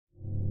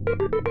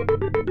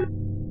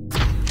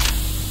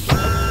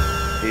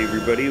Hey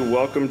everybody,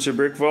 welcome to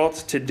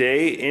BrickVault.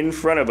 Today in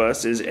front of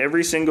us is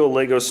every single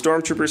LEGO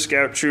Stormtrooper,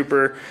 Scout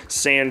Trooper,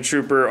 Sand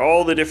Trooper,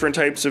 all the different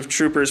types of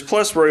troopers,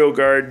 plus Royal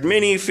Guard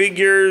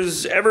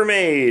minifigures ever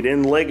made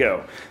in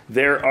LEGO.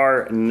 There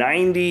are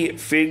 90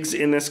 figs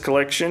in this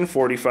collection.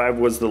 45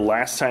 was the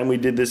last time we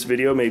did this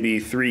video, maybe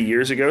 3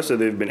 years ago, so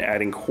they've been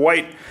adding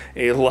quite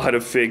a lot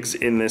of figs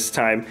in this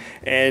time.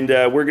 And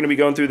we're going to be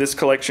going through this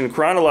collection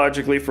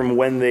chronologically from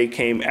when they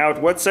came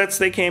out, what sets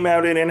they came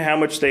out in, and how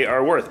much they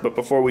are worth. But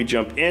before we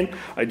jump in,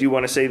 I do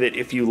want to say that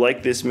if you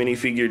like this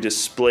minifigure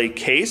display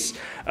case,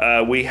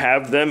 we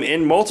have them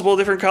in multiple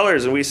different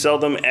colors, and we sell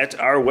them at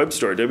our web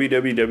store,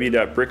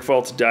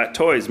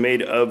 www.brickvault.toys,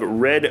 made of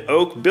red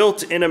oak,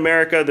 built in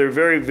America. They're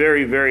very,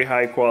 very, very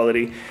high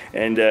quality,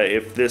 and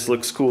if this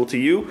looks cool to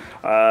you,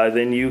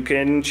 then you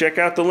can check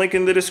out the link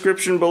in the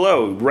description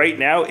below. Right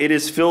now, it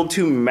is filled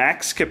to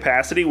max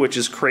capacity, which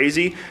is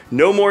crazy.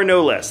 No more,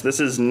 no less. This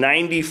is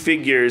 90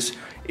 figures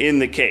in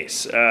the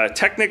case.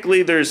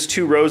 Technically, there's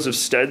 2 rows of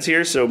studs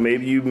here, so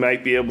maybe you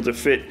might be able to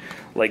fit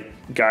like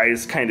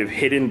guys kind of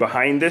hidden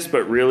behind this,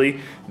 but really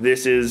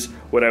this is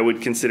what I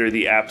would consider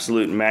the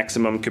absolute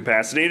maximum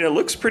capacity, and it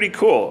looks pretty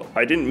cool.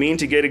 I didn't mean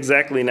to get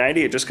exactly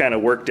 90, it just kind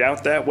of worked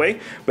out that way.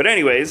 But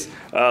anyways,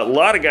 a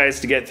lot of guys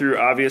to get through.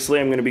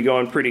 Obviously I'm going to be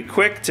going pretty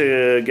quick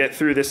to get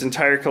through this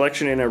entire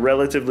collection in a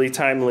relatively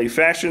timely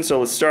fashion, so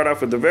let's start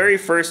off with the very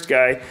first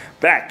guy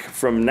back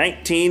from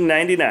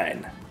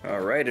 1999.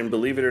 Alright, and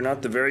believe it or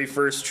not, the very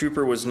first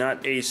trooper was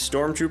not a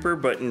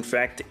Stormtrooper, but in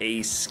fact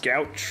a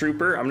Scout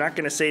Trooper. I'm not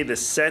going to say the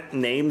set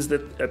names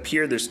that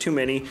appear, there's too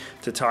many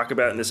to talk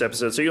about in this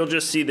episode, so you'll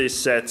just see these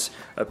sets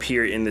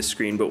appear in the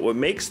screen. But what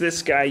makes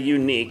this guy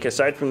unique,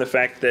 aside from the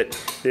fact that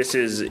this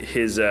is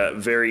his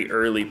very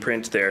early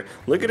print there,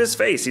 look at his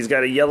face. He's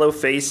got a yellow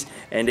face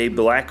and a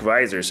black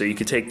visor, so you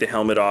could take the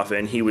helmet off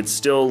and he would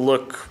still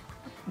look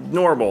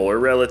normal or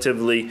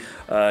relatively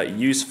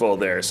useful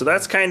there. So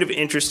that's kind of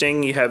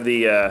interesting. You have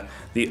the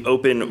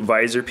open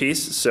visor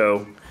piece,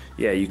 so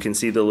yeah, you can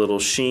see the little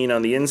sheen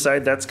on the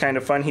inside. That's kind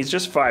of fun. He's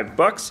just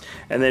 $5.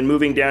 And then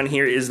moving down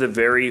here is the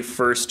very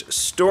first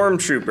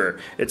Stormtrooper.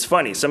 It's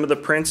funny, some of the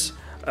prints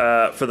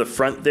for the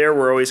front there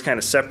were always kind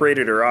of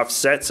separated or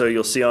offset, so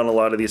you'll see on a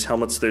lot of these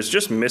helmets there's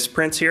just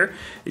misprints here.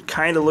 It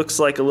kind of looks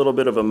like a little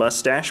bit of a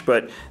mustache,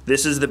 but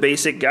this is the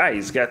basic guy.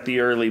 He's got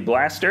the early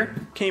blaster,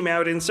 came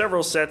out in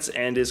several sets,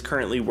 and is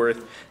currently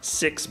worth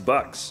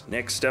 $6.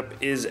 Next up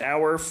is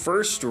our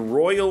first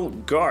Royal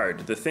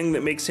Guard. The thing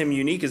that makes him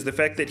unique is the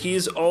fact that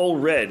he's all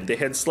red. They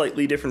had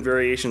slightly different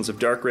variations of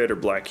dark red or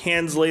black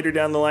hands later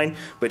down the line,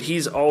 but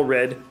he's all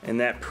red, and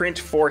that print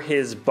for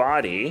his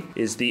body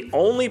is the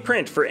only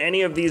print for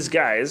any of these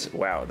guys.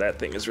 Wow, that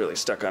thing is really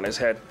stuck on his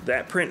head.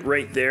 That print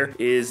right there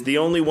is the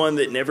only one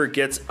that never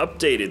gets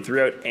updated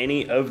throughout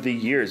any of the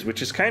years,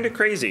 which is kind of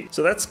crazy.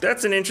 So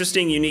that's an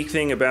interesting, unique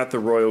thing about the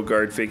Royal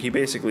Guard fig. He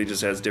basically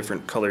just has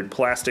different colored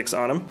plastics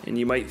on him, and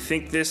you might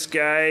think this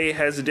guy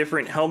has a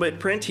different helmet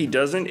print. He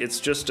doesn't.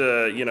 It's just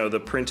you know, the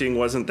printing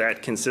wasn't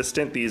that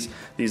consistent. These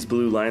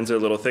blue lines are a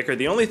little thicker.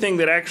 The only thing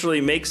that actually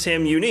makes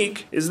him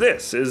unique is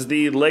this, is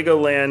the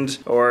Legoland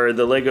or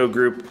the Lego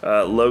Group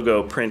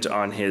logo print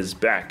on his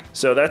back.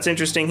 So that's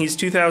interesting. He's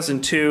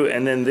 2002,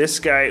 and then this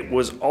guy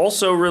was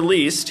also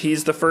released.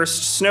 He's the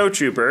first Snow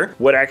Trooper.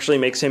 What actually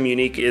makes him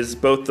unique is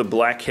both the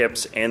black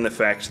hips and the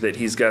fact that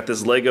he's got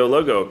this Lego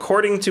logo.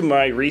 According to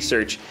my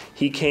research,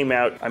 he came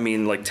out, I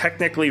mean, like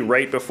technically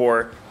right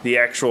before the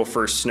actual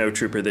first Snow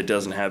Trooper that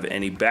doesn't have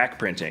any back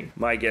printing.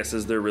 My guess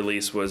is their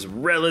release was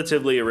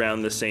relatively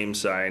around the same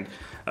time,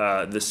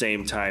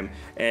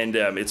 and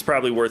it's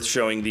probably worth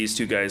showing these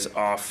two guys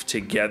off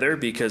together,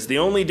 because the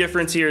only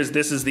difference here is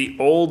this is the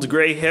old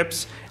gray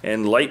hips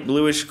and light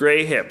bluish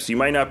gray hips. You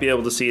might not be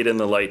able to see it in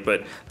the light,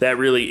 but that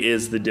really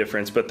is the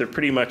difference. But they're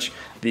pretty much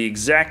the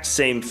exact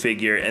same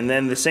figure, and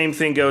then the same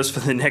thing goes for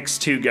the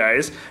next two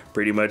guys.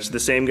 Pretty much the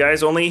same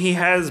guys, only he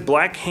has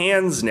black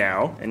hands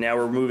now. And now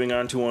we're moving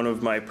on to one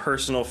of my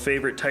personal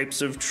favorite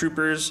types of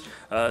troopers,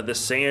 the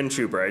Sand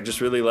Trooper. I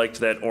just really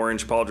liked that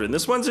orange pauldron.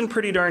 This one's in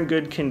pretty darn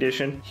good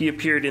condition. He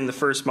appeared in the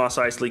first Mos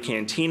Eisley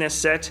Cantina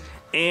set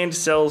and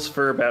sells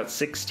for about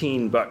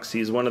 $16.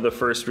 He's one of the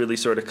first really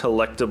sort of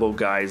collectible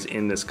guys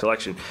in this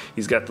collection.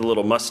 He's got the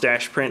little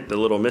mustache print, the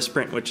little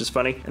misprint, which is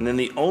funny. And then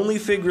the only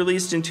fig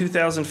released in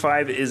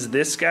 2005 is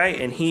this guy,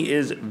 and he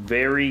is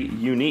very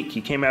unique.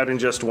 He came out in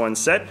just one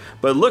set,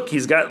 but look,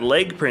 he's got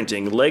leg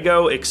printing.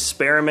 Lego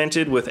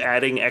experimented with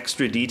adding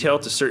extra detail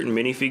to certain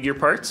minifigure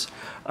parts.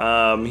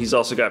 He's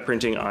also got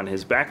printing on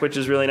his back, which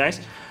is really nice.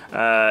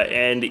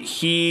 And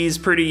he's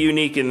pretty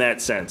unique in that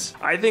sense.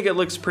 I think it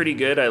looks pretty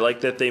good. I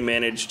like that they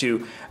managed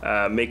to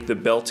make the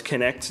belt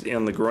connect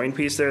on the groin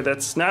piece there.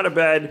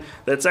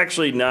 That's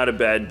actually not a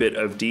bad bit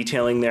of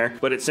detailing there,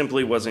 but it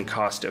simply wasn't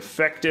cost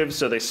effective,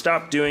 so they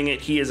stopped doing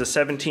it. He is a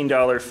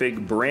 $17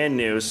 fig, brand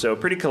new, so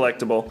pretty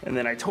collectible. And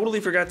then I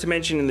totally forgot to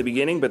mention in the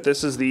beginning, but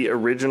this is the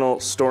original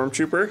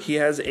Stormtrooper. He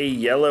has a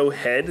yellow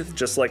head,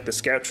 just like the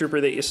Scout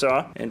Trooper that you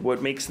saw, and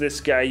what makes this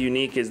guy guy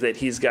unique is that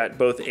he's got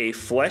both a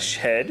flesh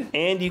head,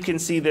 and you can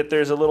see that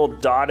there's a little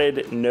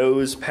dotted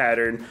nose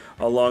pattern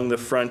along the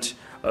front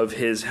of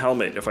his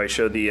helmet. If I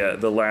show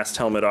the last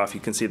helmet off,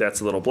 you can see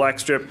that's a little black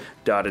strip,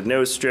 dotted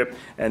nose strip,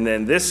 and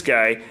then this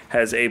guy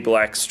has a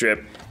black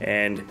strip,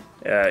 and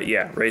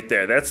yeah, right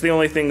there. That's the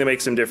only thing that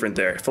makes him different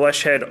there.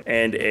 Flesh head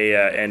and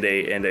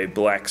a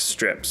black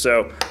strip.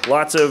 So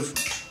lots of,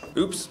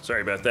 oops,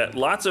 sorry about that.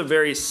 Lots of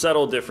very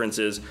subtle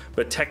differences,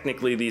 but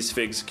technically these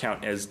figs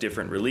count as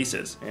different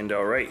releases. And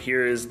all right,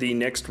 here is the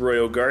next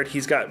Royal Guard.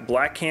 He's got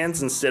black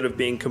hands instead of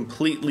being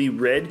completely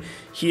red.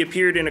 He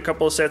appeared in a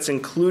couple of sets,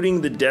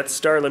 including the Death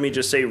Star. Let me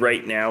just say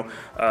right now,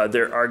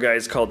 there are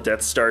guys called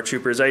Death Star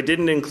Troopers. I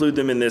didn't include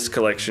them in this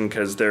collection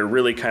because they're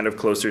really kind of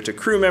closer to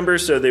crew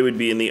members, so they would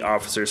be in the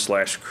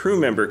officer/crew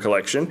member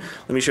collection.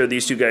 Let me show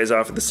these two guys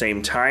off at the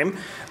same time.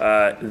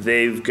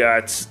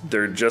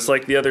 They're just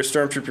like the other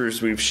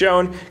Stormtroopers we've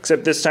shown,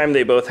 except this time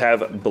they both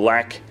have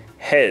black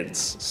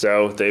heads.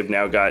 So they've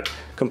now got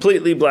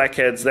completely black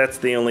heads. That's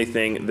the only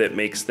thing that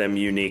makes them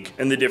unique.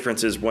 And the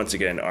differences, once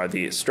again, are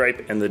the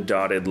stripe and the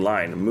dotted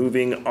line.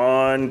 Moving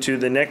on to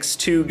the next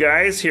two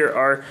guys, here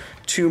are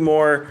two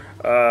more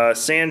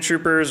Sand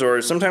Troopers,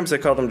 or sometimes they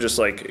call them just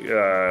like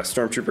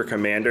Stormtrooper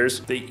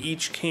Commanders. They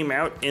each came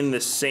out in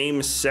the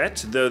same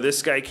set, though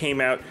this guy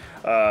came out,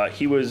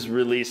 he was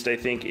released, I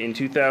think, in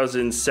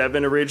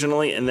 2007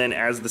 originally, and then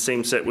as the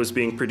same set was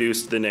being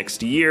produced the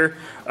next year,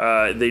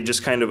 they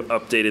just kind of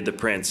updated the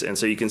prints. And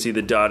so you can see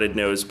the dotted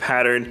nose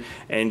pattern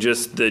and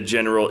just the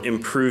general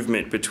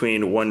improvement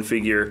between one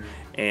figure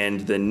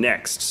and the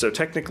next. So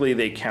technically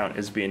they count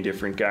as being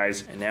different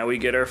guys. And now we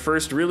get our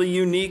first really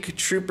unique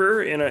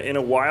trooper in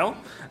a while.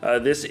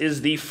 This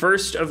is the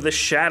first of the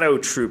Shadow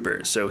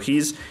Troopers. So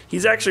he's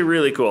actually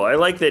really cool. I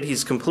like that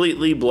he's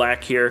completely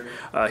black here.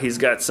 He's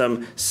got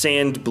some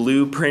sand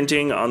blue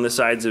printing on the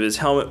sides of his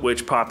helmet,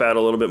 which pop out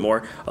a little bit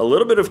more. A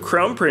little bit of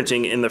chrome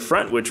printing in the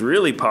front, which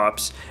really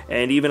pops,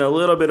 and even a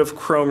little bit of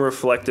chrome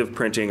reflective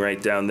printing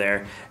right down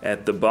there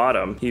at the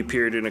bottom. He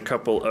appeared in a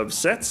couple of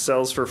sets,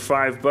 sells for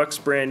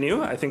 $5 brand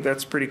new. I think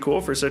that's pretty cool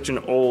for such an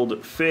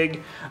old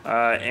fig.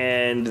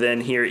 And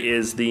then here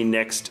is the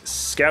next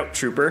Scout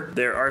Trooper.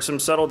 There are some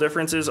subtle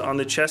differences on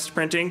the chest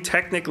printing.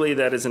 Technically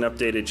that is an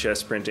updated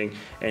chest printing,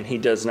 and he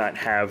does not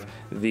have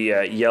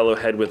the yellow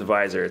head with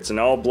visor. It's an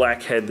all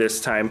black head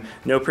this time.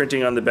 No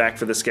printing on the back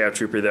for the Scout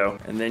Trooper though.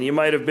 And then you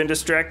might have been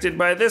distracted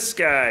by this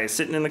guy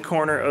sitting in the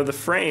corner of the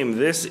frame.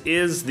 This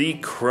is the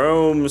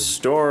Chrome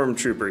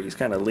Stormtrooper. He's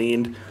kind of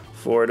leaned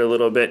forward a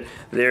little bit.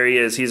 There he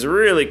is. He's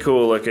really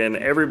cool looking.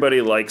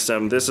 Everybody likes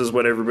him. This is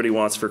what everybody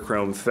wants for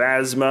Chrome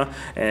Phasma,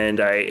 and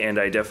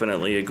I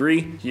definitely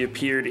agree. He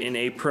appeared in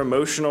a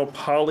promotional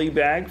poly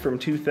bag from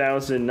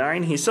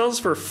 2009. He sells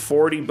for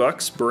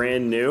 $40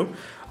 brand new.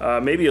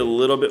 Maybe a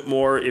little bit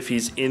more if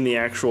he's in the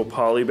actual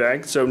poly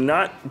bag. So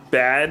not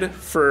bad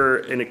for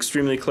an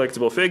extremely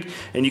collectible fig.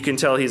 And you can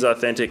tell he's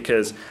authentic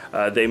because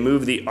they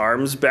move the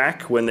arms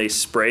back when they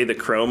spray the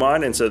chrome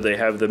on. And so they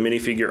have the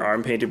minifigure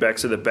arm painted back.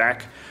 So the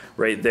back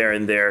right there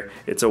and there,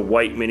 it's a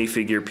white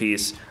minifigure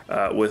piece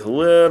with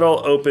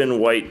little open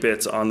white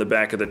bits on the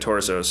back of the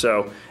torso.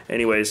 So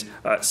anyways,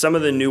 some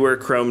of the newer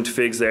chromed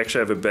figs, they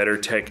actually have a better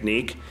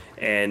technique.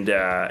 And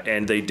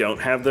they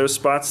don't have those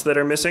spots that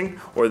are missing,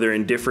 or they're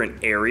in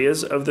different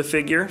areas of the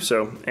figure.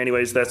 So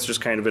anyways, that's just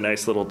kind of a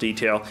nice little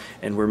detail.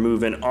 And we're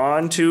moving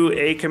on to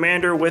a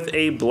commander with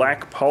a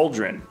black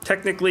pauldron.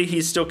 Technically,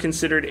 he's still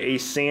considered a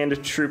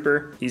Sand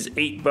Trooper. He's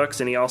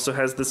 $8, and he also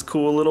has this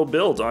cool little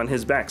build on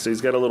his back. So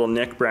he's got a little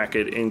neck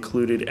bracket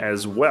included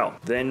as well.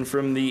 Then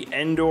from the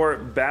Endor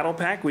Battle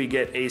Pack, we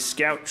get a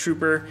Scout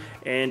Trooper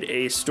and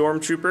a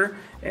Stormtrooper.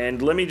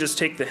 And let me just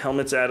take the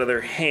helmets out of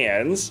their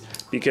hands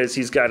because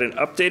he's got an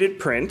updated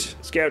print.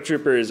 Scout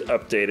Trooper is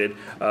updated,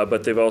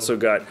 but they've also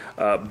got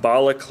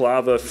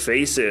balaclava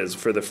faces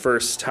for the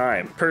first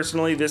time.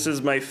 Personally, this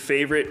is my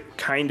favorite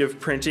kind of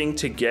printing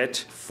to get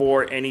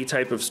for any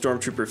type of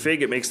Stormtrooper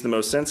fig. It makes the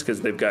most sense because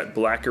they've got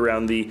black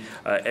around the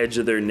edge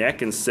of their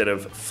neck instead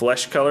of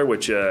flesh color,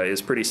 which is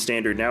pretty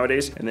standard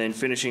nowadays. And then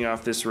finishing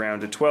off this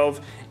round of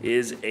 12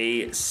 is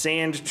a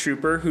Sand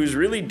Trooper who's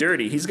really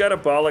dirty. He's got a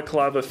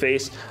balaclava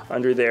face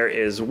under there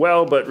as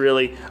well, but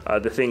really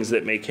the things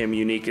that make him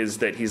unique is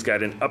that he's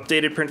got an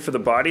updated print for the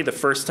body. The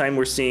first time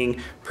we're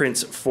seeing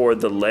prints for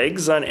the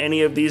legs on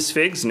any of these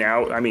figs.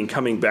 Now, I mean,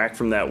 coming back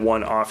from that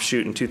one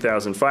offshoot in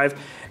 2005.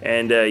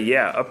 And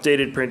yeah,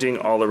 updated printing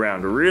all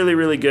around. Really,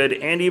 really good.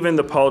 And even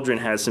the pauldron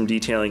has some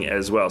detailing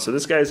as well. So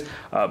this guy's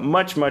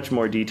much, much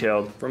more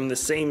detailed. From the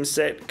same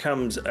set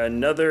comes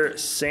another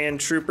Sand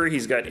Trooper.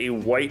 He's got a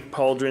white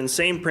pauldron,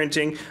 same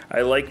printing.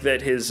 I like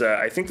that his,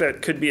 I think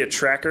that could be a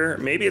tracker.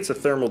 Maybe it's a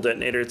thermal detonator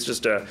detonator. It's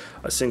just a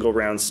single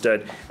round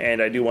stud.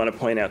 And I do want to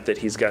point out that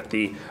he's got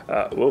the,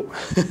 whoa,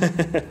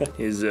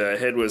 his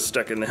head was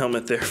stuck in the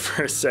helmet there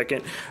for a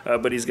second,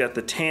 but he's got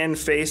the tan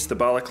face, the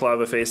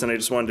balaclava face, and I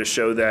just wanted to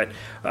show that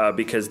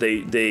because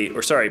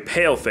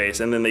pale face,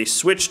 and then they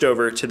switched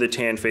over to the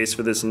tan face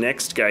for this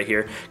next guy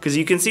here, because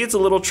you can see it's a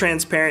little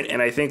transparent,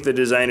 and I think the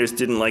designers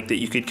didn't like that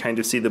you could kind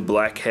of see the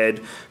black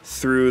head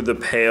through the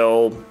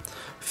pale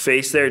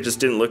face there. It just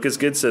didn't look as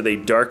good, so they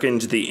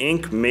darkened the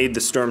ink, made the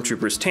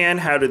Stormtroopers tan.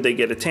 How did they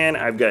get a tan?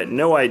 I've got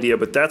no idea,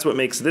 but that's what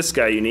makes this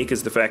guy unique,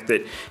 is the fact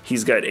that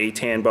he's got a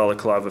tan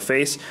balaclava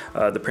face.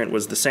 The print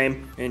was the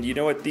same. And you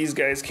know what? These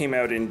guys came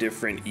out in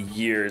different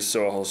years,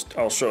 so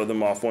I'll show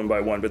them off one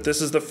by one. But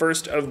this is the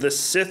first of the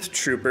Sith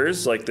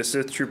Troopers, like the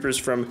Sith Troopers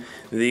from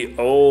the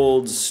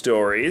old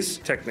stories.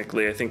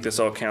 Technically, I think this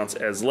all counts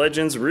as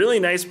Legends. Really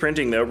nice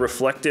printing, though.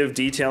 Reflective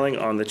detailing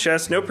on the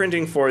chest. No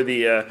printing for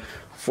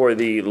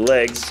the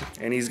legs,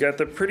 and he's got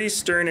the pretty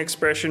stern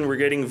expression. We're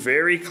getting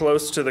very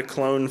close to the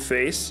clone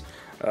face,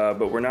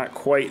 but we're not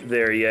quite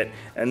there yet.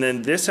 And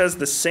then this has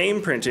the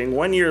same printing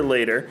 1 year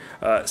later,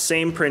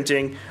 same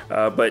printing,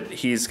 but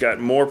he's got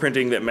more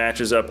printing that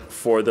matches up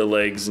for the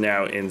legs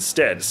now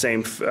instead.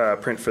 Same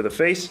print for the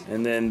face.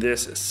 And then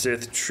this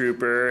Sith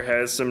Trooper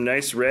has some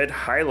nice red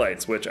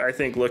highlights, which I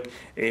think look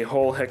a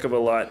whole heck of a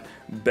lot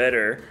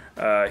better.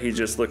 He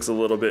just looks a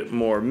little bit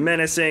more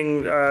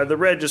menacing. The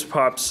red just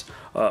pops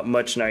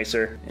much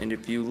nicer. And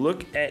if you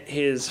look at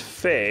his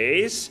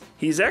face,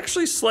 he's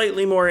actually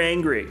slightly more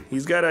angry.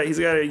 He's got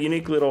a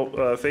unique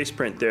little face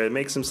print there that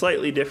makes him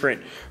slightly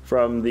different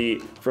from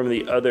the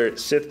other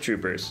Sith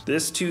Troopers.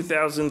 This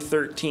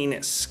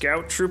 2013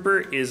 Scout Trooper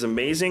is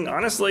amazing.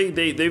 Honestly,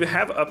 they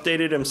have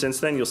updated him since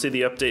then. You'll see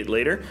the update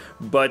later,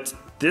 but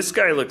this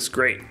guy looks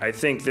great. I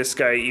think this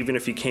guy, even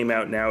if he came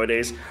out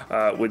nowadays,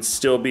 would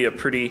still be a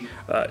pretty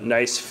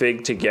nice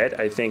fig to get.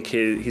 I think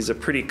he's a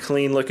pretty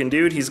clean looking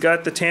dude. He's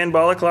got the tan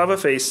balaclava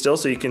face still,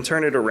 so you can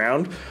turn it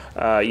around,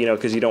 you know,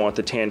 because you don't want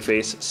the tan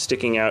face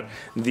sticking out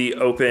the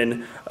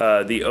open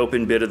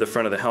bit of the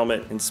front of the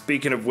helmet. And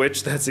speaking of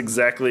which, that's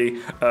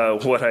exactly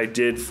what I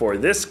did for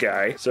this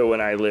guy. So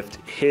when I lift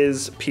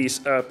his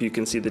piece up, you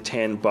can see the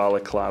tan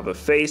balaclava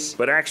face.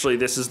 But actually,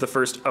 this is the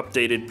first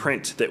updated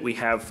print that we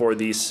have for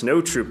the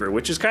Snow Trooper,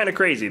 which is kind of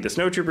crazy. The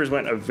Snow Troopers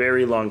went a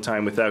very long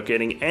time without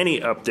getting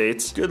any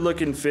updates. Good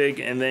looking fig,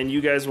 and then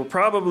you guys will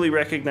probably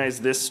recognize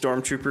this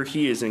Stormtrooper.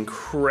 He is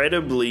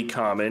incredibly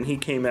common. He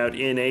came out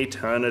in a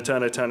ton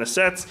of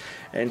sets,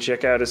 and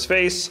check out his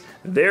face.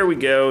 There we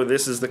go.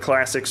 This is the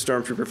classic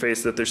Stormtrooper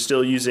face that they're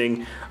still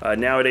using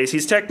nowadays.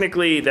 He's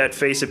technically, that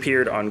face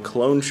appeared on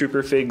Clone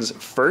Trooper figs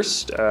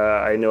first.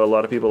 I know a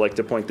lot of people like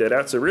to point that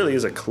out, so it really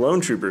is a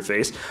Clone Trooper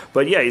face.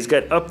 But yeah, he's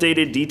got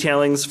updated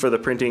detailings for the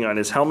printing on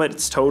his helmet.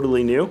 It's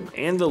totally new.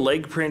 And the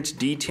leg print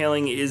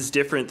detailing is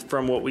different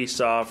from what we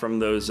saw from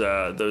those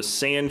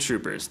Sand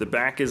Troopers. The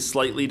back is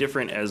slightly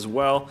different as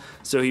well,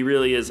 so he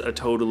really is a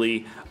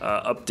totally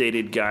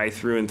updated guy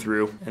through and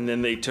through. And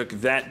then they took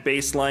that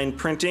baseline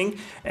printing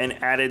and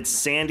added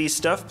sandy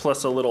stuff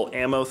plus a little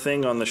ammo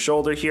thing on the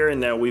shoulder here, and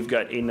now we've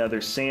got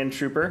another Sand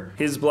Trooper.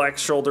 His black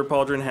shoulder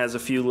pauldron has a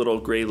few little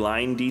gray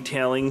line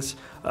detailings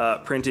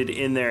printed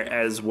in there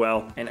as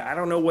well. And I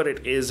don't know what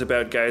it is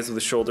about guys with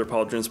the shoulder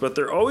pauldrons, but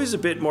they're always a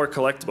bit more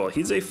collectible.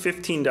 He's a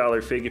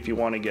 $15 fig if you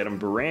want to get him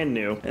brand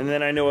new. And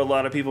then I know a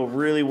lot of people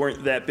really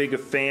weren't that big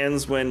of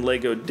fans when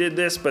Lego did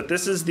this, but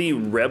this is the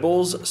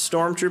Rebels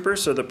Stormtrooper.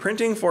 So the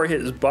printing for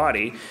his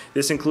body,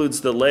 this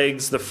includes the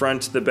legs, the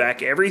front, the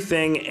back,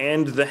 everything,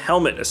 and the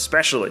helmet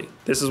especially.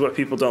 This is what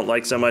people don't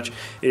like so much,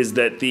 is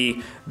that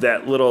the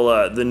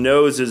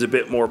nose is a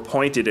bit more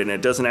pointed and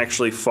it doesn't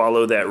actually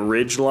follow that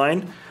ridge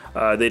line.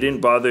 They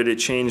didn't bother to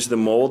change the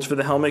mold for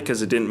the helmet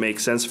because it didn't make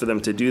sense for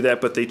them to do that,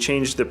 but they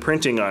changed the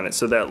printing on it.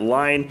 So that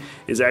line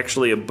is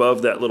actually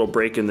above that little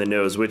break in the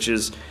nose, which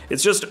is,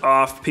 it's just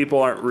off. People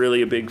aren't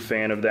really a big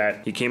fan of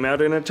that. He came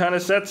out in a ton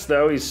of sets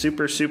though. He's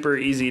super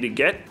easy to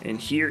get. And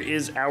here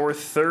is our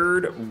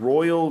third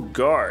Royal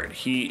Guard.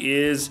 He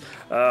is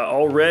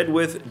all red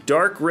with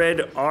dark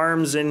red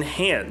arms and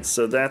hands.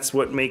 So that's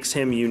what makes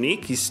him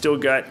unique. He's still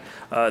got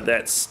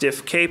that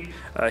stiff cape.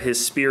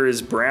 His spear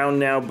is brown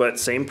now, but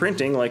same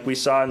printing like we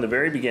saw in the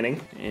very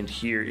beginning. And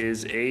here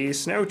is a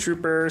Snow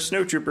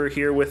Trooper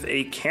here with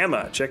a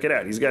Kama. Check it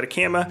out. He's got a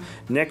Kama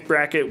neck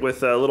bracket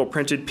with a little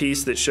printed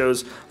piece that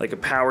shows like a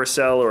power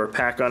cell or a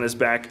pack on his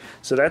back.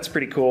 So that's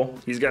pretty cool.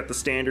 He's got the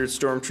standard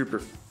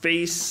Stormtrooper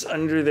face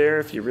under there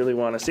if you really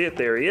want to see it.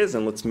 There he is,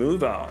 and let's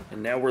move on.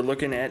 And now we're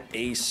looking at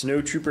a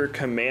Snow Trooper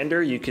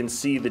Commander. You can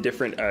see the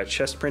different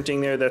chest printing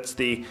there. That's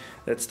the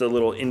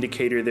little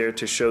indicator there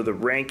to show the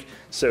rank.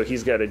 So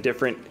he's got a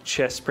different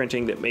chest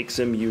printing that makes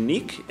him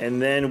unique.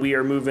 And then we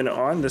are moving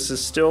on. This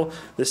is still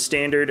the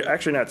standard,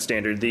 actually not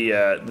standard,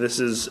 this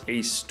is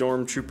a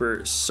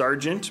Stormtrooper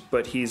Sergeant,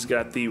 but he's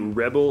got the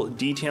Rebel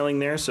detailing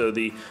there. So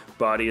the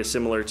body is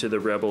similar to the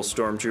Rebel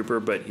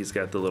Stormtrooper, but he's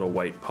got the little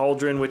white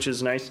pauldron, which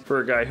is nice for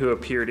a guy who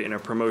appeared in a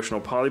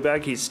promotional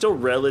polybag. He's still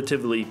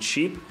relatively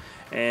cheap,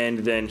 And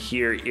then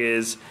here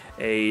is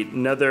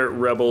another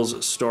Rebels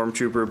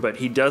Stormtrooper, but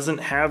he doesn't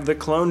have the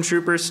Clone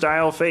Trooper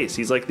style face.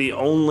 He's like the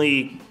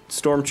only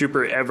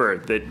Stormtrooper ever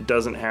that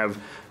doesn't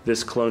have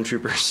this Clone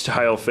Trooper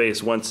style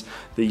face once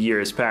the year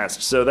has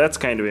passed. So that's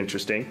kind of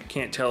interesting.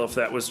 Can't tell if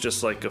that was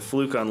just like a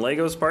fluke on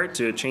Lego's part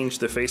to change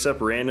the face up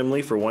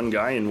randomly for one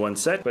guy in one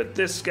set. But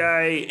this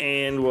guy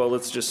and, well,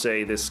 let's just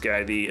say this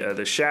guy,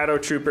 the Shadow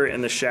Trooper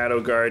and the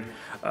Shadow Guard,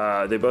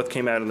 they both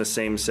came out in the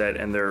same set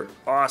and they're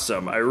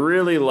awesome. I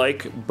really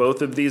like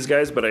both of these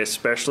guys, but I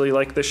especially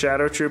like the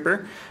Shadow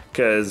Trooper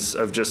because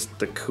of just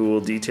the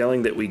cool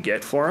detailing that we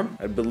get for him.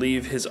 I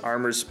believe his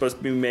armor is supposed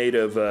to be made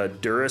of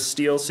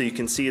Durasteel, so you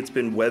can see it's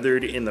been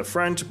weathered in the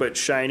front, but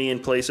shiny in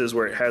places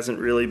where it hasn't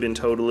really been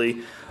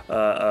totally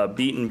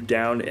beaten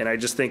down, and I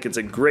just think it's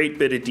a great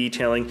bit of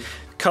detailing.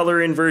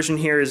 Color inversion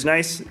here is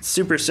nice. It's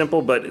super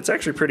simple, but it's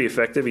actually pretty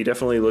effective. He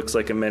definitely looks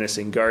like a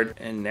menacing guard.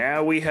 And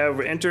now we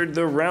have entered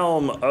the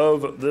realm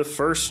of the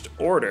First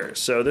Order.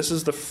 So this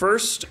is the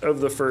first of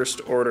the First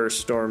Order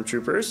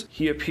Stormtroopers.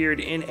 He appeared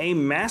in a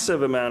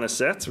massive amount of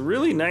sets.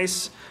 Really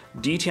nice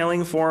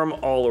detailing for him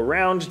all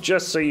around,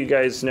 just so you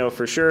guys know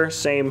for sure.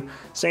 Same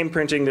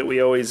printing that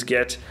we always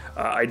get.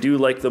 I do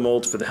like the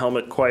mold for the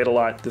helmet quite a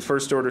lot. The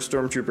First Order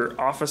Stormtrooper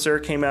Officer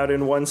came out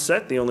in one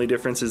set. The only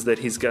difference is that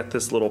he's got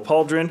this little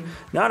pauldron.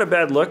 Not a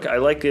bad look. I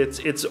like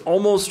it. It's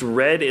almost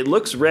red. It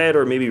looks red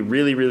or maybe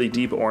really, really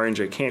deep orange.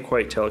 I can't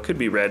quite tell. It could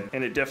be red.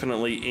 And it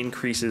definitely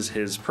increases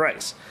his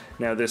price.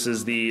 Now this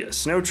is the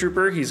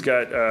Snowtrooper. He's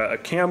got a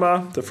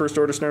cama, the First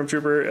Order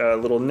Stormtrooper, a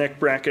little neck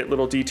bracket,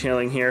 little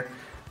detailing here.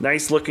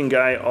 Nice looking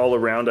guy all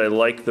around. I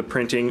like the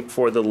printing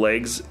for the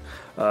legs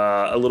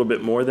a little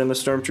bit more than the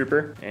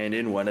Stormtrooper. And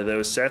in one of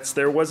those sets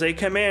there was a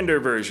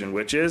Commander version,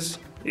 which is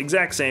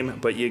exact same,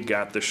 but you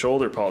got the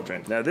shoulder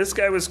pauldron. Now this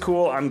guy was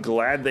cool. I'm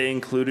glad they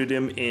included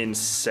him in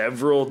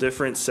several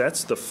different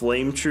sets. The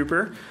Flame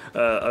Trooper,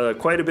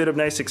 quite a bit of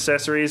nice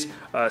accessories,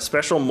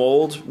 special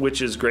mold,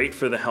 which is great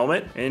for the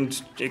helmet,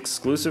 and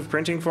exclusive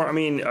printing for,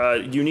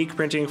 unique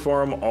printing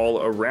for him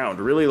all around.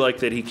 Really like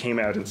that he came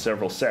out in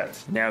several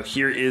sets. Now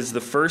here is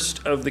the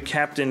first of the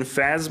Captain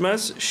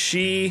Phasmas.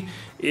 She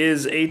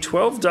is a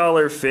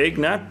 $12 fig,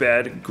 not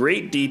bad,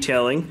 great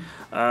detailing.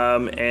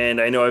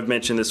 And I know I've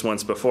mentioned this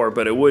once before,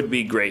 but it would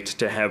be great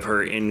to have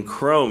her in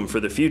chrome for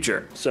the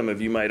future. Some of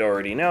you might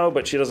already know,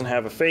 but she doesn't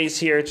have a face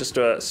here, just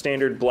a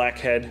standard black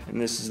head. And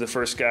this is the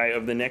first guy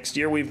of the next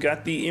year. We've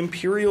got the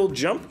Imperial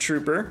Jump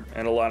Trooper,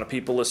 and a lot of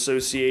people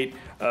associate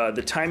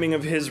the timing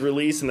of his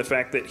release and the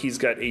fact that he's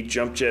got a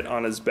jump jet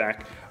on his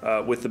back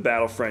with the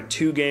Battlefront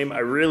 2 game. I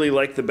really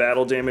like the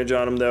battle damage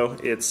on him though.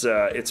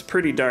 It's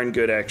pretty darn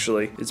good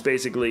actually. It's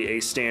basically a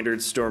standard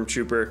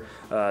Stormtrooper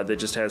that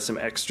just has some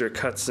extra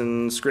cuts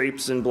and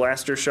scrapes and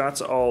blaster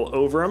shots all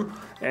over him,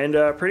 and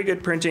pretty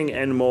good printing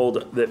and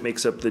mold that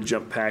makes up the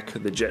jump pack,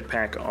 the jet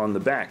pack on the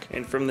back.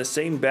 And from the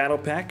same battle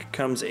pack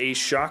comes a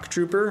Shock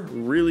Trooper.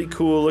 Really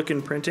cool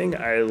looking printing.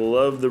 I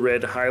love the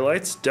red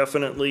highlights.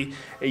 Definitely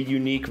a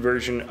unique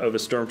version of a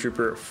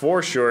Stormtrooper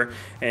for sure.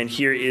 And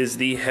here is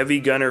the Heavy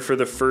Gunner for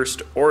the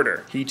First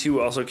Order. He too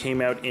also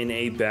came out in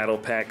a battle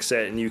pack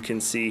set, and you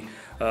can see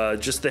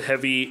just the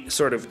heavy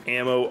sort of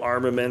ammo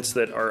armaments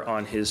that are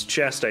on his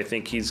chest. I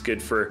think he's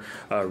good for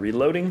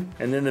reloading.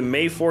 And then the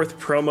May 4th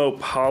promo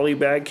poly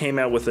bag came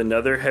out with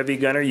another Heavy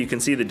Gunner. You can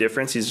see the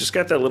difference. He's just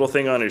got that little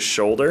thing on his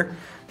shoulder,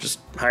 just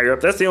higher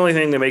up. That's the only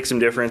thing that makes him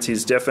different.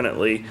 He's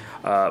definitely,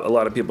 a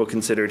lot of people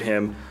considered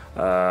him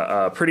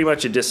pretty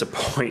much a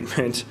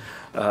disappointment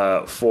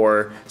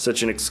for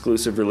such an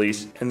exclusive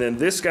release. And then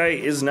this guy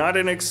is not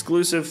an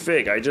exclusive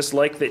fig. I just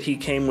like that he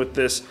came with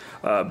this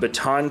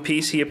baton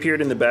piece. He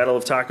appeared in the Battle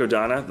of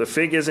Takodana. The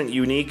fig isn't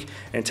unique,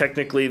 and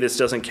technically this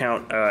doesn't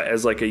count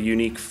as like a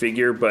unique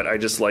figure, but I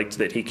just liked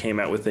that he came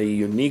out with a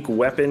unique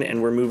weapon.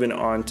 And we're moving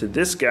on to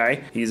this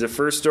guy. He's a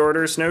First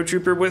Order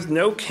Snowtrooper with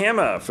no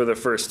cama for the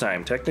first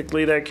time.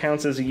 Technically that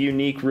counts as a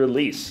unique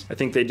release. I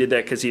think they did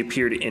that because he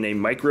appeared in a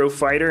micro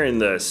fighter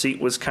and the seat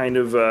was kind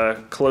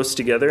of close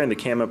together and the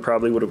cama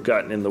probably would have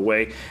gotten in the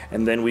way.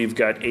 And then we've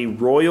got a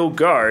Royal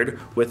Guard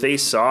with a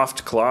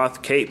soft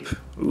cloth cape.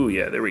 Ooh,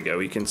 yeah, there we go.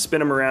 You can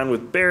spin him around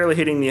with barely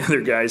hitting the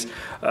other guys.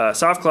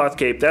 Soft cloth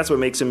cape, that's what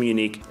makes him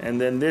unique. And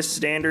then this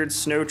standard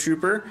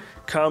Snowtrooper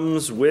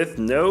comes with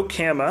no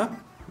cama.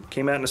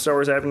 Came out in the Star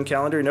Wars Advent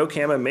Calendar. No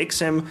cama makes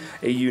him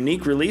a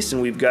unique release,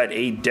 and we've got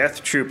a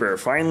Death Trooper.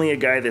 Finally, a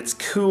guy that's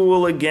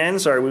cool again.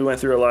 Sorry, we went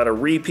through a lot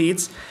of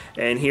repeats.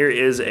 And here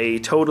is a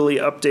totally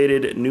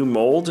updated new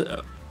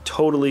mold.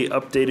 Totally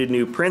updated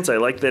new prints. I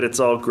like that it's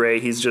all gray.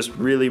 He's just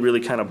really, really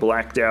kind of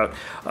blacked out.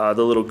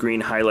 The little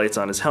green highlights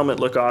on his helmet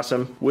look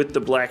awesome. With the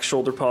black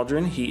shoulder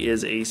pauldron, he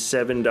is a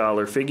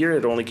 $7 figure.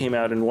 It only came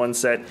out in one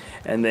set.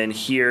 And then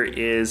here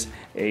is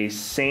a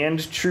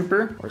Sand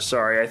Trooper. Or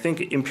sorry, I think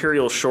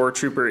Imperial Shore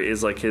Trooper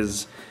is like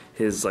his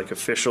his like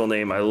official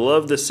name. I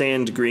love the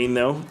sand green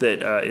though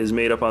that is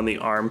made up on the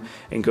arm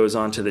and goes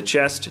onto the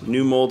chest.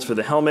 New molds for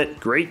the helmet.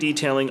 Great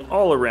detailing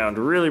all around.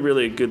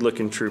 Really a good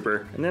looking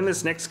trooper. And then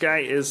this next guy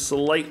is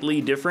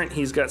slightly different.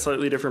 He's got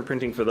slightly different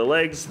printing for the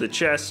legs, the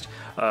chest,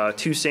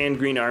 2 sand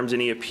green arms,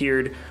 and he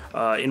appeared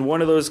in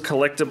one of those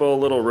collectible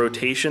little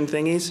rotation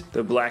thingies.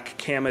 The black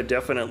camo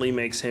definitely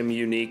makes him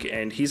unique,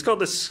 and he's called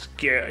the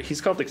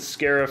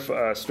Scarif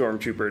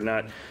Stormtrooper,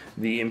 not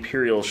the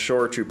Imperial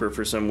Shore Trooper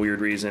for some weird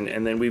reason.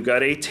 And then we've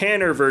got a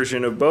tanner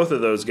version of both of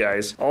those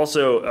guys,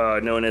 also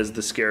known as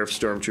the Scarif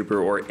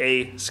Stormtrooper or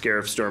a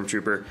Scarif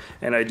Stormtrooper.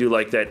 And I do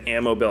like that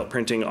ammo belt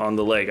printing on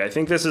the leg. I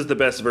think this is the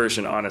best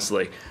version,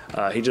 honestly.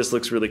 He just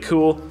looks really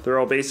cool. They're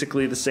all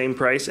basically the same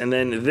price. And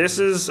then this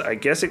is, I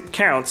guess it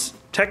counts.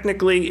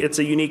 Technically, it's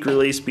a unique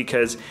release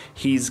because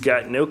he's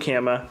got no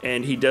camo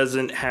and he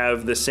doesn't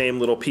have the same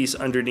little piece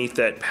underneath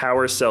that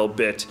power cell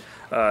bit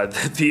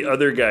that the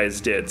other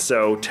guys did.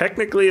 So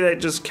technically that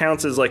just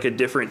counts as like a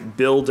different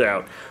build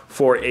out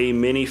for a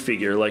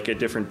minifigure, like a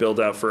different build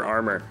out for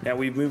armor. Now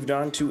we've moved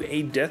on to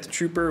a Death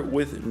Trooper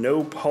with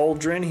no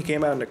pauldron. He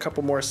came out in a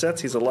couple more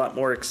sets. He's a lot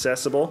more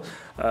accessible,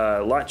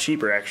 a lot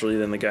cheaper actually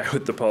than the guy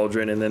with the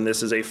pauldron. And then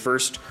this is a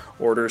First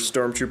Order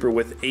Stormtrooper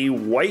with a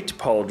white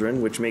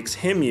pauldron, which makes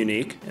him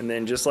unique. And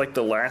then just like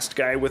the last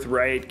guy with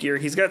riot gear,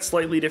 he's got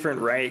slightly different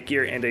riot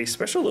gear and a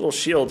special little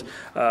shield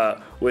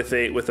with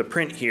a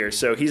print here.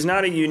 So he's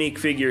not a unique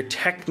figure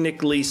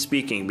technically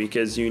speaking,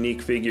 because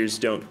unique figures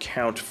don't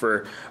count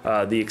for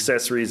the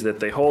accessories that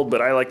they hold,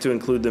 but I like to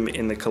include them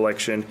in the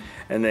collection.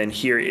 And then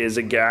here is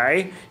a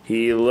guy.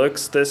 He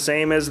looks the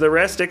same as the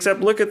rest, except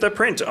look at the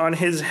print on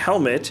his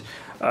helmet.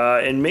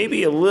 And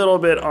maybe a little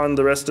bit on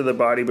the rest of the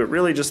body, but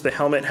really just the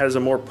helmet has a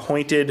more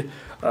pointed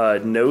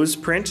nose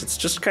print. It's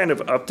just kind of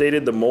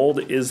updated. The mold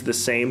is the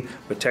same,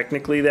 but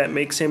technically that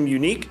makes him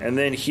unique. And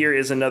then here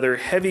is another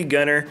heavy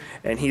gunner,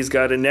 and he's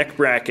got a neck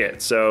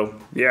bracket. So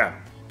yeah,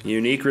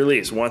 unique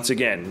release once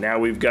again. Now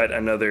we've got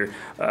another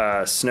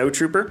Snow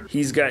Trooper.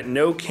 He's got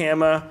no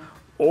camo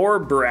or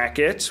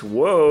bracket.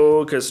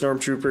 Whoa, because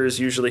Stormtroopers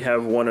usually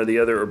have one or the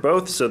other or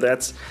both, so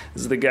this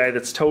is the guy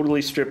that's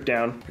totally stripped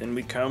down. Then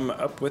we come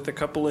up with a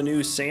couple of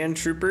new Sand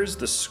Troopers.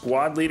 The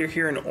squad leader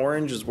here in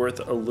orange is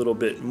worth a little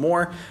bit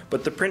more,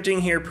 but the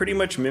printing here pretty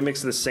much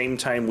mimics the same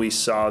time we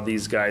saw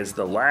these guys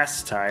the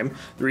last time.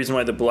 The reason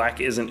why the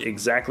black isn't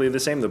exactly the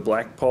same, the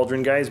black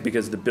pauldron guy, is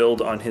because the build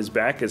on his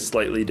back is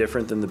slightly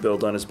different than the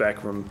build on his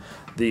back from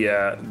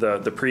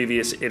the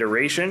previous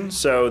iteration.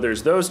 So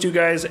there's those two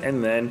guys,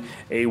 and then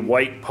a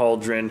white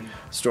pauldron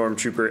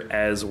Stormtrooper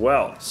as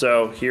well.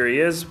 So here he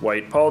is,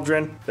 white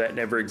pauldron. That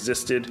never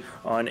existed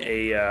on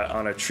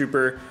a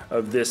trooper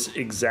of this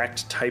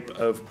exact type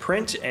of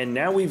print. And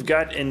now we've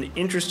got an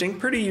interesting,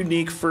 pretty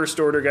unique First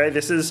Order guy.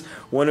 This is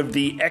one of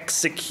the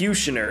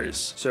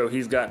Executioners. So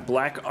he's got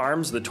black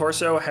arms. The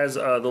torso has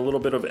the little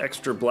bit of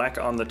extra black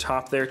on the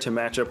top there to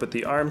match up with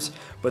the arms,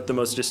 but the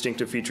most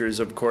distinctive feature is,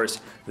 of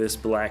course, this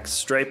black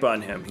stripe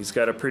on him. He's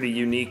got a pretty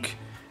unique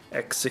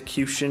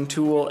execution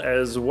tool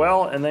as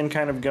well, and then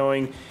kind of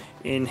going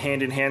in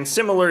hand,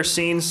 similar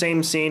scene,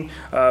 same scene,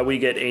 we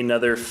get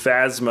another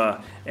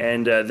Phasma,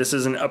 and this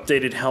is an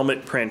updated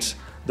helmet print,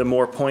 the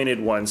more pointed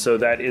one, so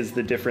that is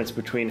the difference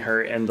between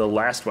her and the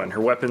last one. Her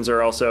weapons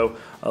are also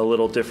a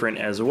little different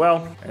as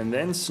well. And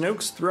then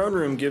Snoke's throne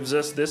room gives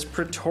us this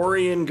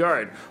Praetorian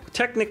Guard.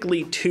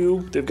 Technically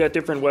two, they've got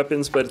different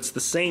weapons, but it's the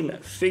same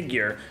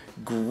figure.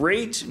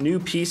 Great new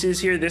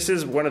pieces here. This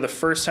is one of the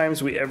first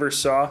times we ever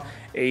saw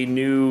a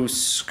new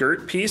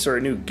skirt piece or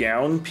a new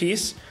gown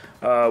piece,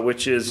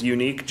 which is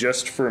unique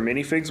just for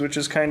minifigs, which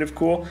is kind of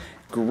cool.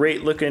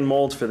 Great looking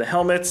mold for the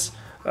helmets.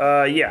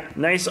 Yeah,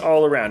 nice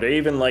all around. I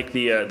even like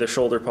the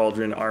shoulder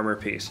pauldron armor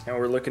piece. Now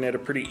we're looking at a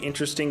pretty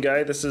interesting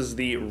guy. This is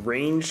the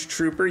Range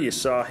Trooper. You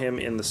saw him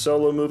in the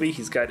Solo movie.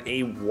 He's got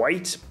a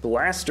white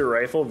blaster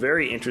rifle,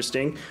 very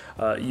interesting.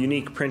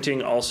 Unique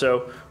printing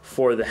also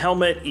for the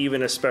helmet,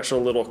 even a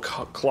special little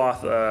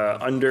cloth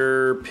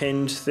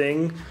underpinned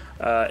thing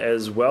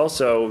as well.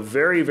 So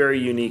very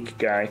unique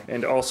guy.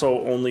 And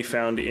also only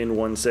found in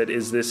one set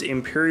is this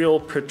Imperial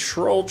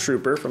Patrol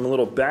Trooper from a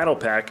little battle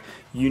pack.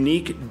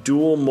 Unique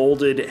dual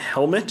molded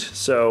helmet.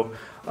 So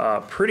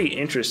pretty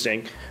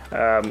interesting.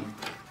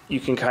 You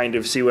can kind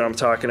of see what I'm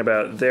talking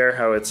about there,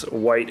 how it's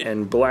white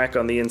and black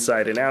on the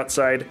inside and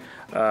outside.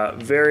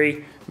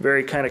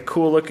 Very kind of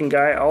cool looking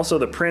guy. Also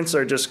the prints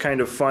are just kind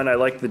of fun. I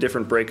like the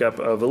different breakup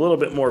of a little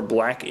bit more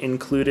black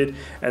included.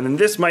 And then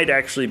this might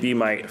actually be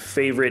my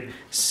favorite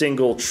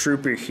single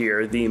trooper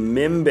here, the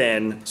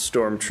Mimban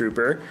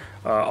Stormtrooper,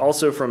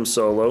 also from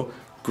Solo.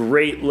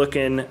 Great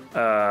looking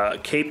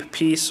cape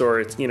piece, or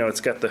it's, you know,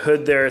 it's got the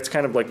hood there. It's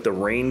kind of like the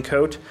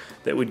raincoat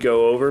that would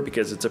go over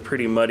because it's a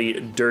pretty muddy,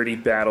 dirty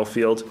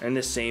battlefield. And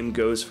the same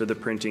goes for the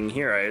printing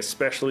here. I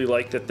especially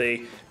like that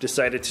they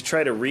decided to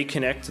try to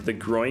reconnect the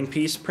groin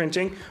piece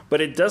printing,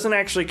 but it doesn't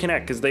actually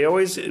connect because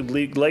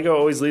Lego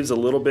always leaves a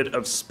little bit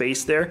of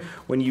space there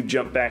when you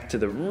jump back to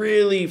the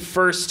really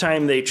first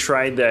time they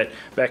tried that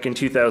back in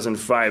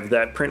 2005.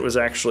 That print was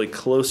actually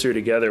closer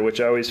together,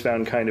 which I always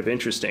found kind of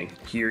interesting.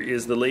 Here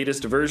is the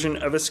latest version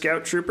of a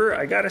Scout Trooper.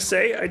 I gotta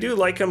say, I do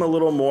like him a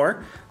little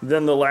more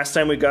than the last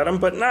time we got him,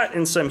 but not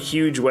in some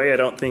huge way. I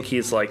don't think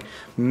he's like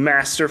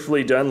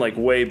masterfully done, like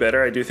way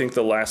better. I do think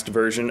the last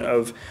version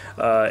of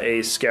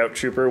a Scout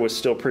Trooper was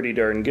still pretty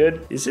darn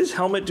good. Is his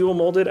helmet dual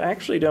molded? I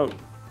actually don't.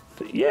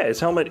 Yeah, his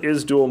helmet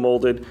is dual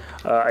molded.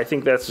 I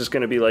think that's just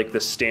going to be like the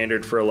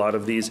standard for a lot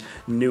of these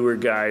newer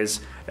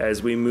guys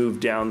as we move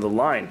down the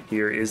line.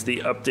 Here is the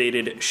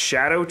updated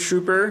Shadow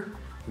Trooper.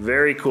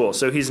 Very cool.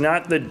 So he's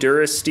not the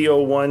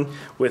Durasteel one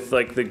with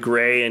like the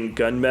gray and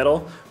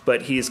gunmetal,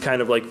 but he's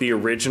kind of like the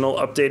original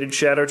updated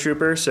Shadow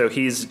Trooper. So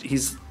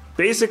he's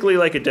basically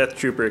like a Death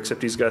Trooper,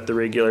 except he's got the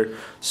regular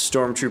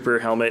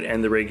Stormtrooper helmet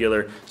and the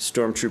regular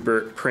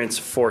Stormtrooper prints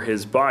for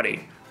his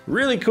body.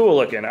 Really cool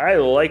looking. I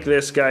like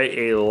this guy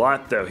a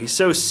lot though. He's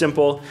so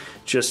simple,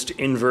 just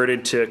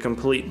inverted to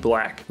complete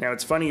black. Now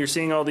it's funny, you're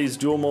seeing all these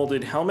dual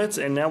molded helmets,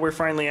 and now we're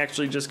finally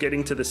actually just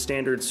getting to the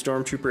standard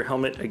Stormtrooper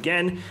helmet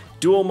again.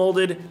 Dual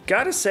molded.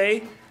 Gotta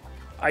say,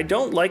 I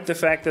don't like the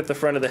fact that the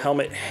front of the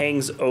helmet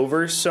hangs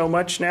over so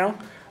much now.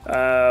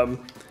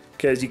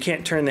 Because you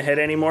can't turn the head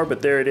anymore,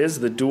 but there it is,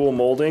 the dual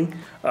molding.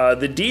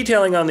 The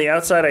detailing on the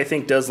outside I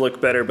think does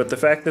look better, but the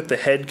fact that the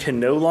head can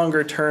no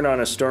longer turn on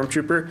a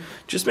Stormtrooper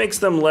just makes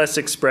them less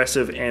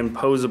expressive and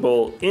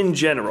posable in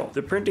general.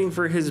 The printing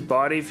for his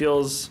body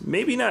feels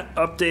maybe not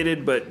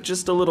updated, but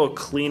just a little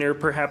cleaner.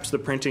 Perhaps the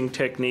printing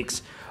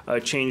techniques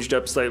changed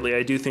up slightly.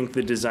 I do think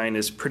the design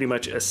is pretty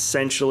much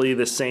essentially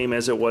the same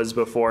as it was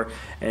before.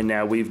 And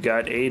now we've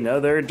got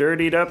another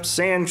dirtied up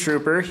Sand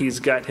Trooper. He's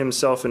got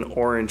himself an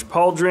orange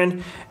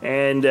pauldron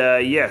and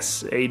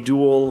yes, a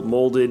dual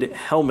molded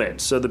helmet.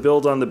 So the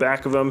build on the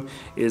back of him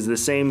is the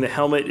same. The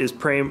helmet is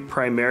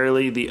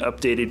primarily the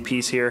updated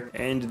piece here.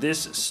 And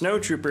this Snow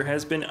Trooper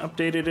has been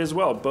updated as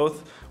well,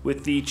 both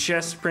with the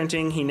chest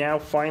printing. He now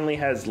finally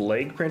has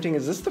leg printing.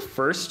 Is this the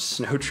first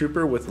Snow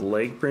Trooper with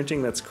leg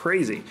printing? That's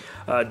crazy.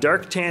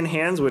 Dark tan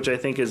hands, which I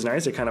think is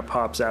nice. It kind of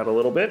pops out a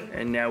little bit.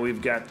 And now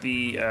we've got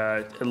the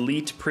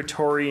Elite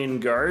Praetorian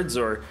Guards,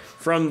 or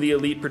from the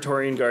Elite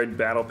Praetorian Guard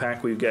Battle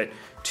Pack, we've got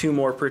 2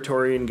 more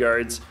Praetorian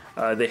Guards.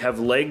 They have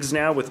legs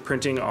now with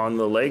printing on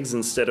the legs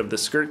instead of the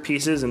skirt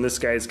pieces, and this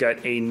guy's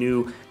got a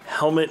new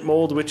helmet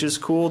mold, which is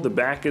cool. The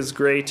back is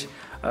great.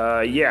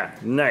 Yeah,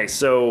 nice.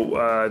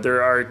 So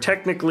there are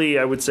technically,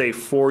 I would say,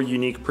 4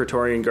 unique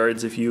Praetorian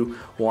Guards if you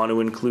want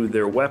to include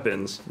their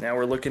weapons. Now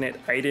we're looking at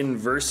Iden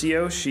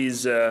Versio.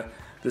 She's the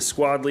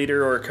squad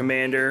leader or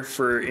commander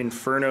for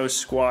Inferno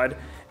Squad.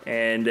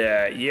 And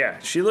yeah,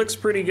 she looks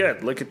pretty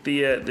good. Look at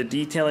the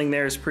detailing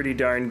there is pretty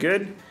darn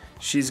good.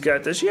 She's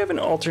got, does she have an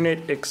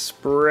alternate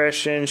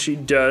expression? She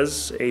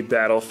does, a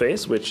battle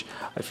face, which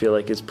I feel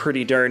like is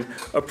pretty darn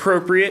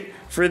appropriate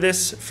for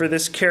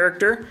this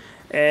character.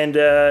 And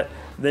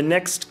the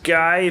next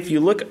guy, if you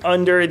look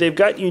under, they've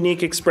got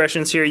unique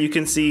expressions here. You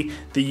can see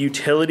the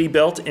utility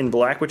belt in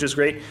black, which is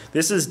great.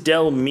 This is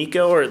Del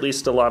Mico, or at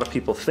least a lot of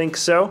people think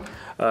so.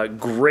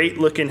 Great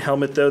looking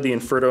helmet though. The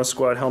Inferno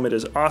Squad helmet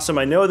is awesome.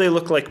 I know they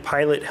look like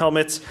pilot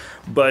helmets,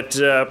 but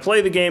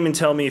play the game and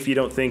tell me if you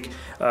don't think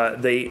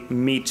they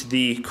meet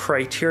the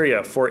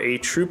criteria for a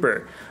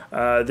trooper.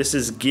 This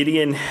is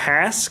Gideon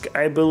Hask,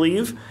 I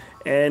believe,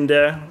 and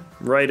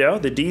righto,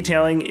 the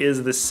detailing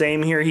is the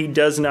same here. He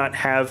does not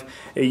have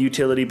a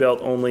utility belt,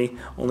 only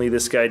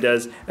this guy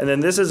does. And then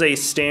this is a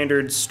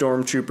standard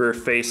Stormtrooper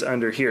face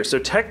under here. So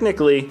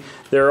technically,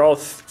 they're all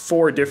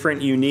 4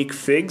 different unique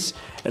figs,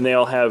 and they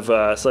all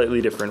have slightly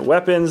different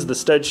weapons. The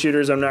stud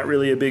shooters I'm not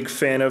really a big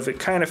fan of. It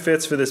kind of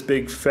fits for this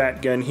big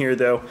fat gun here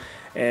though.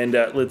 And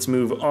let's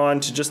move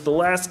on to just the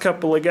last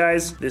couple of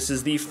guys. This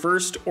is the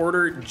First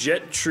Order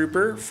Jet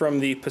Trooper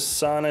from the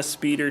Pisana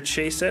Speeder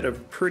chase set, a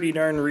pretty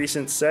darn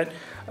recent set.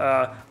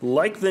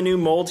 Like the new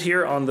mold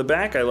here on the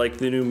back. I like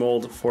the new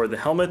mold for the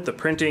helmet. The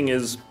printing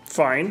is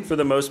fine for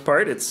the most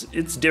part. It's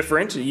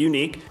different,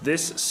 unique.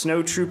 This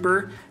Snow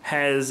Trooper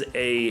has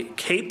a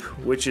cape,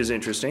 which is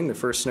interesting. The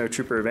first Snow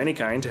Trooper of any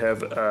kind to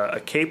have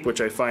a cape,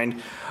 which I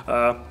find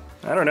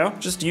I don't know,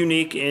 just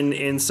unique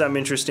in some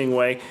interesting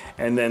way.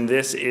 And then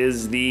this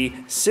is the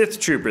Sith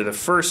Trooper, the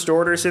First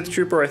Order Sith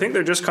Trooper. I think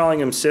they're just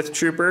calling him Sith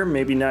Trooper,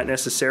 maybe not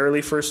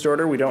necessarily First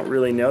Order. We don't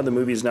really know. The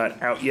movie's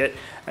not out yet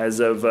as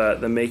of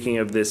the making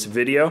of this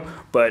video.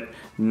 But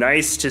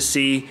Nice to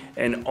see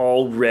an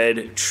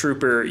all-red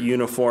trooper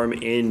uniform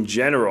in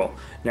general.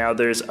 Now,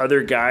 there's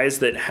other guys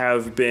that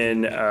have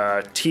been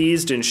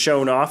teased and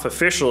shown off,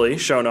 officially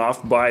shown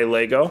off by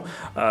LEGO,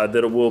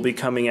 that will be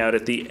coming out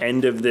at the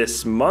end of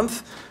this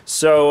month.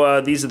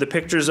 So these are the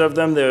pictures of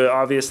them. They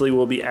obviously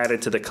will be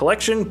added to the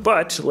collection,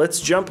 but let's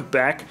jump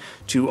back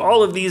to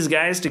all of these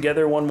guys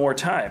together one more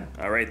time.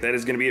 All right, that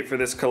is going to be it for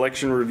this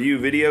collection review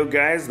video,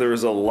 guys. There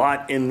was a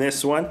lot in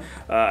this one.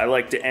 I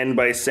like to end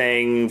by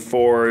saying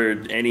for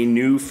any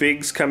new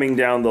figs coming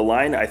down the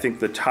line, I think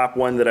the top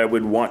one that I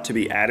would want to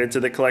be added to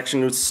the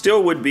collection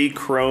still would be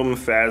Chrome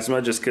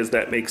Phasma, just because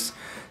that makes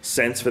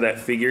sense for that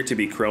figure to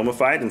be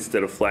chromified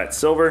instead of flat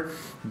silver.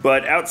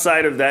 But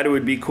outside of that, it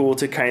would be cool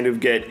to kind of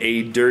get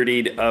a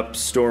dirtied up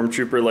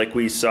Stormtrooper like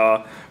we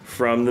saw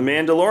from The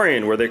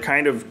Mandalorian, where they're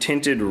kind of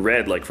tinted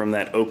red, like from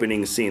that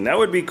opening scene. That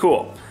would be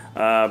cool.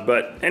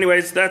 But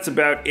anyways, that's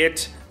about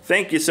it.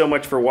 Thank you so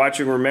much for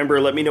watching.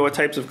 Remember, let me know what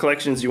types of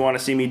collections you want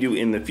to see me do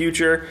in the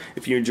future.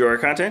 If you enjoy our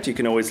content, you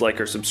can always like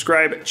or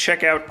subscribe.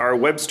 Check out our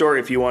web store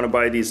if you want to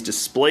buy these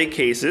display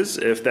cases,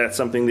 if that's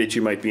something that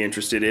you might be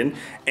interested in.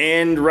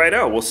 And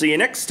righto, we'll see you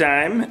next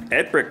time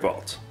at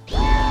BrickVault.